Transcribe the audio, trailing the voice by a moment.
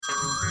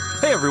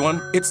Hey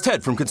everyone, it's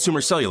Ted from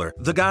Consumer Cellular,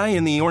 the guy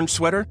in the orange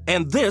sweater,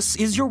 and this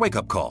is your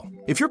wake-up call.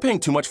 If you're paying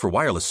too much for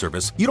wireless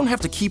service, you don't have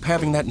to keep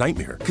having that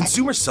nightmare.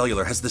 Consumer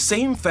Cellular has the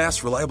same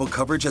fast, reliable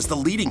coverage as the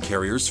leading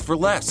carriers for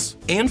less.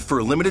 And for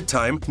a limited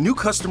time, new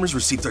customers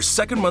receive their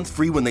second month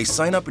free when they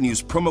sign up and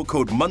use promo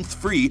code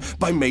MONTHFREE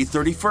by May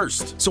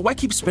 31st. So why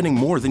keep spending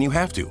more than you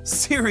have to?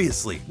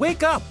 Seriously,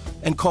 wake up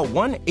and call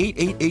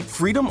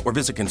 1-888-FREEDOM or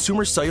visit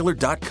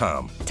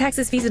consumercellular.com.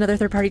 Taxes, fees, and other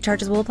third-party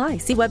charges will apply.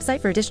 See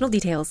website for additional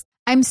details.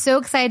 I'm so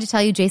excited to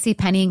tell you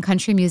JCPenney and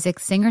country music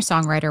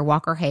singer-songwriter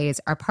Walker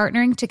Hayes are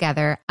partnering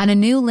together on a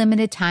new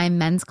limited-time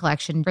men's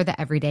collection for the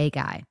everyday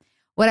guy.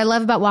 What I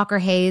love about Walker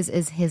Hayes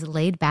is his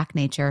laid-back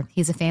nature.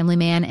 He's a family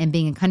man, and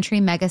being a country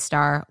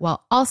megastar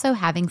while also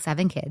having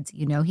 7 kids,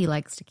 you know he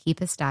likes to keep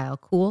his style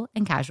cool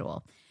and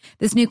casual.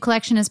 This new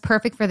collection is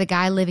perfect for the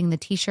guy living the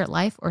t-shirt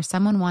life or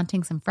someone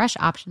wanting some fresh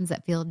options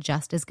that feel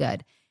just as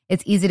good.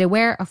 It's easy to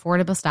wear,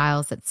 affordable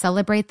styles that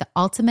celebrate the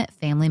ultimate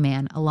family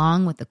man,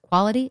 along with the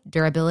quality,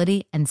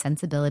 durability, and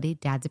sensibility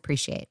dads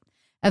appreciate.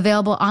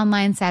 Available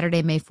online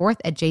Saturday, May 4th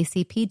at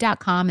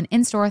jcp.com and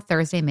in-store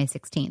Thursday, May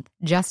 16th.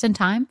 Just in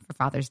time for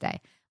Father's Day.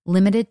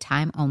 Limited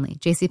time only.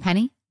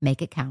 JCPenney,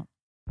 make it count.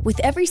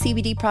 With every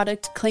CBD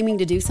product claiming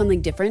to do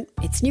something different,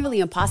 it's nearly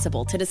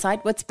impossible to decide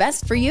what's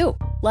best for you.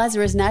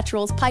 Lazarus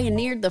Naturals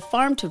pioneered the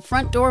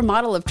farm-to-front-door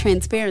model of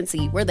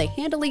transparency, where they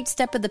handle each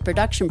step of the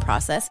production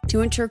process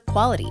to ensure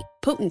quality,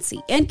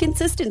 potency, and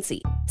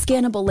consistency.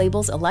 Scannable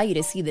labels allow you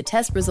to see the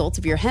test results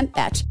of your hemp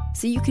batch,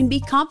 so you can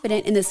be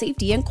confident in the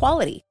safety and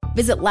quality.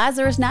 Visit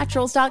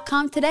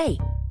LazarusNaturals.com today.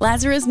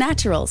 Lazarus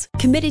Naturals,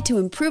 committed to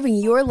improving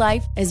your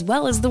life as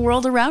well as the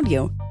world around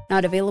you.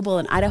 Not available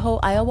in Idaho,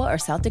 Iowa, or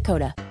South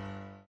Dakota.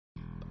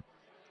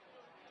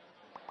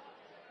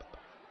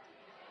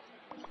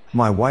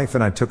 My wife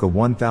and I took a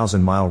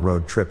 1,000-mile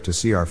road trip to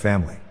see our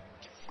family.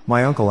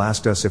 My uncle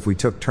asked us if we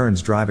took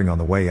turns driving on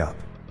the way up.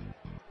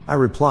 I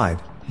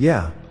replied,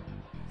 yeah.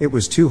 It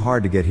was too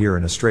hard to get here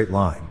in a straight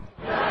line.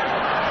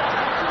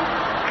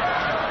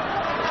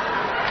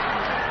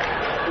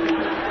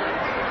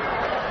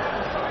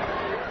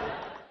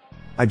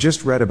 I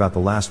just read about the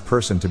last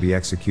person to be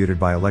executed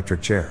by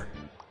electric chair.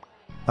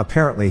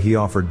 Apparently he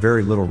offered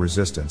very little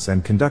resistance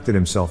and conducted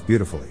himself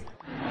beautifully.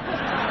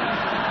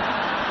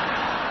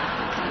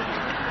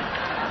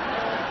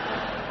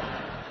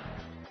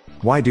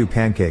 Why do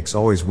pancakes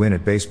always win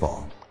at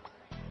baseball?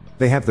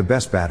 They have the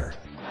best batter.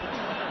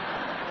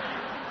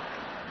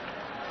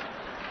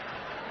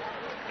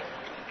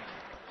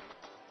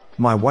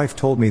 My wife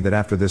told me that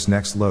after this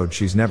next load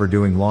she's never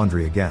doing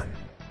laundry again.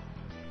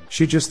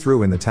 She just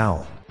threw in the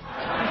towel.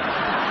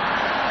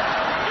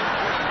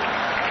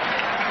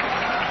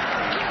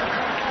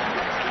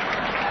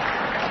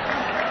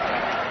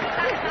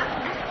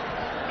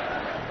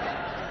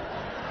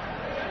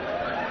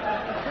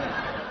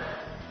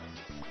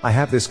 I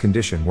have this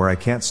condition where I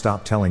can't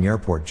stop telling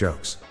airport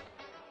jokes.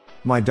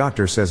 My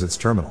doctor says it's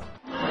terminal.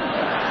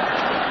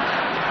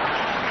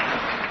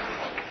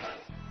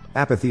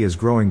 Apathy is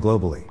growing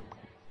globally.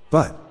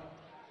 But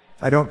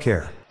I don't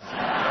care.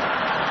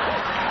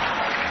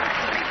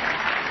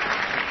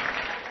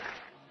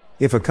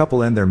 If a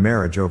couple end their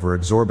marriage over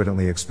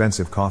exorbitantly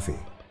expensive coffee,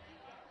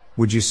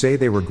 would you say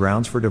they were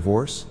grounds for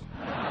divorce?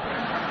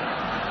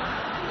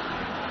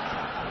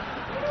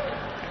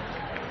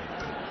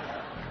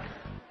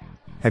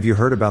 Have you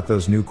heard about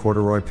those new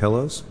corduroy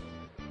pillows?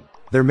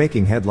 They're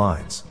making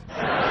headlines.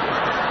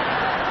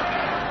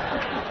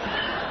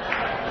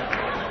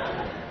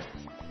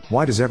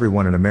 Why does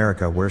everyone in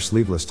America wear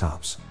sleeveless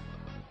tops?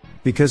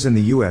 Because in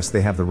the US they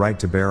have the right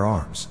to bear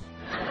arms.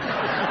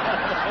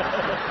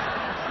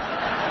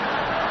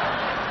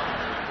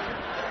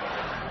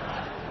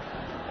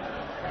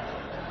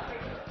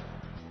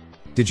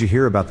 Did you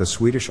hear about the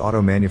Swedish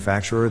auto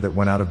manufacturer that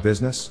went out of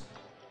business?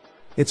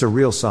 It's a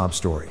real sob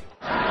story.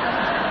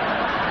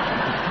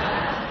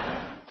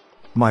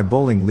 My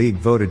bowling league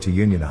voted to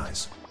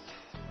unionize.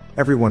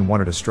 Everyone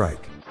wanted a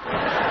strike.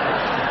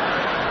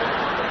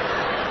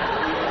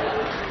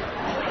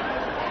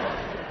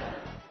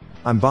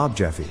 I'm Bob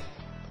Jeffy.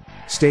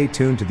 Stay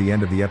tuned to the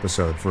end of the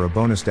episode for a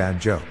bonus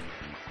dad joke.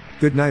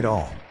 Good night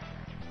all.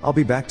 I'll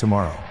be back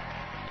tomorrow.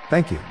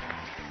 Thank you.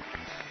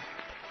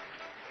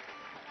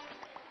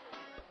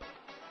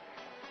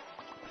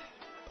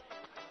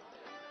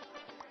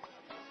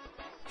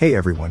 Hey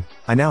everyone,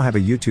 I now have a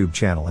YouTube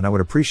channel and I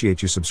would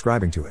appreciate you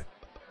subscribing to it.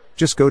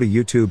 Just go to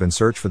YouTube and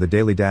search for the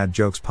Daily Dad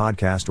Jokes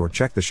Podcast or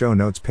check the show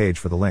notes page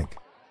for the link.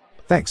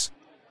 Thanks.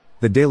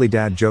 The Daily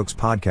Dad Jokes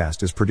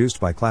Podcast is produced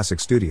by Classic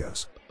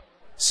Studios.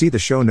 See the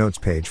show notes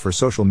page for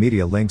social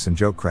media links and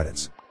joke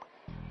credits.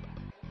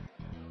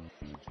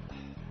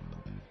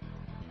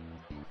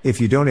 If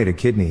you donate a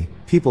kidney,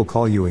 people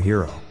call you a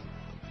hero.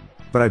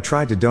 But I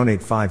tried to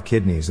donate 5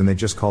 kidneys and they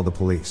just called the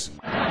police.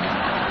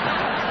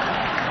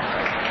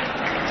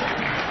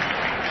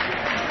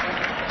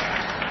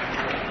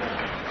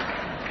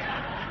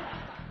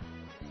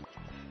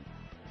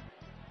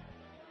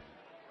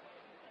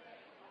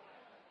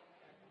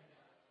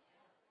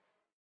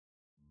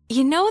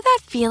 You know that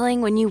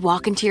feeling when you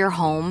walk into your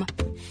home,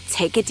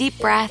 take a deep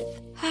breath,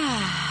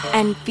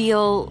 and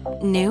feel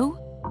new?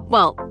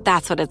 Well,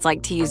 that's what it's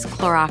like to use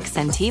Clorox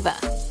Scentiva.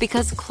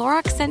 Because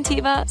Clorox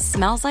Scentiva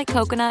smells like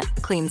coconut,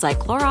 cleans like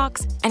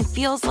Clorox, and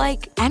feels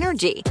like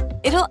energy.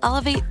 It'll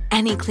elevate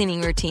any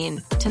cleaning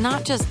routine to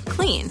not just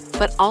clean,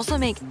 but also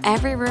make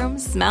every room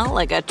smell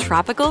like a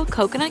tropical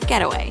coconut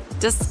getaway.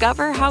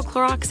 Discover how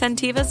Clorox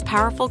Scentiva's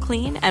powerful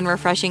clean and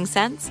refreshing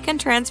scents can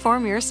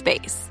transform your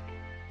space.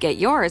 Get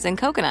yours in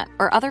coconut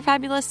or other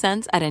fabulous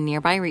scents at a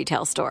nearby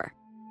retail store.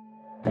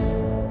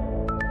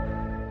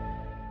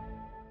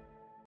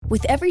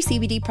 With every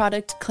CBD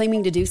product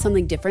claiming to do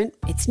something different,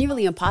 it's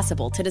nearly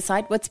impossible to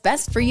decide what's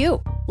best for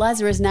you.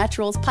 Lazarus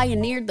Naturals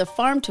pioneered the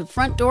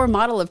farm-to-front-door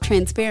model of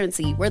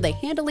transparency, where they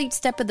handle each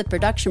step of the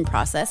production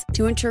process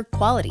to ensure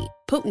quality,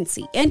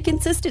 potency, and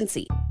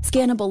consistency.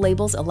 Scannable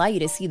labels allow you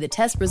to see the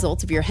test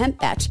results of your hemp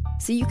batch,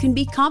 so you can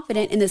be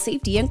confident in the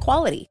safety and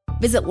quality.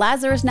 Visit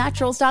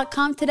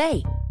LazarusNaturals.com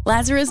today.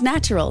 Lazarus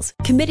Naturals,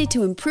 committed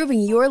to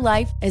improving your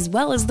life as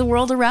well as the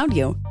world around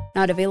you.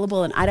 Not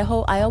available in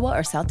Idaho, Iowa,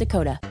 or South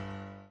Dakota.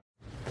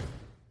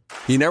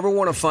 You never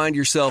want to find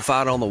yourself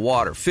out on the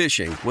water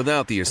fishing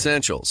without the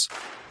essentials.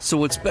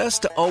 So it's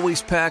best to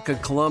always pack a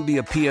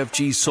Columbia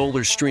PFG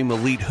Solar Stream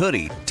Elite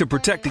hoodie to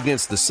protect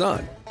against the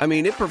sun. I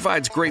mean, it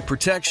provides great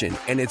protection,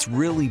 and it's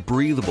really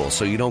breathable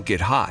so you don't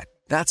get hot.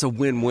 That's a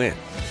win-win.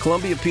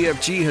 Columbia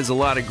PFG has a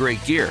lot of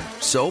great gear,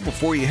 so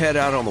before you head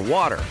out on the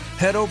water,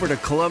 head over to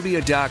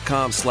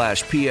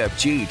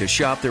Columbia.com/PFG to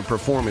shop their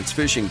performance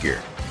fishing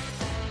gear.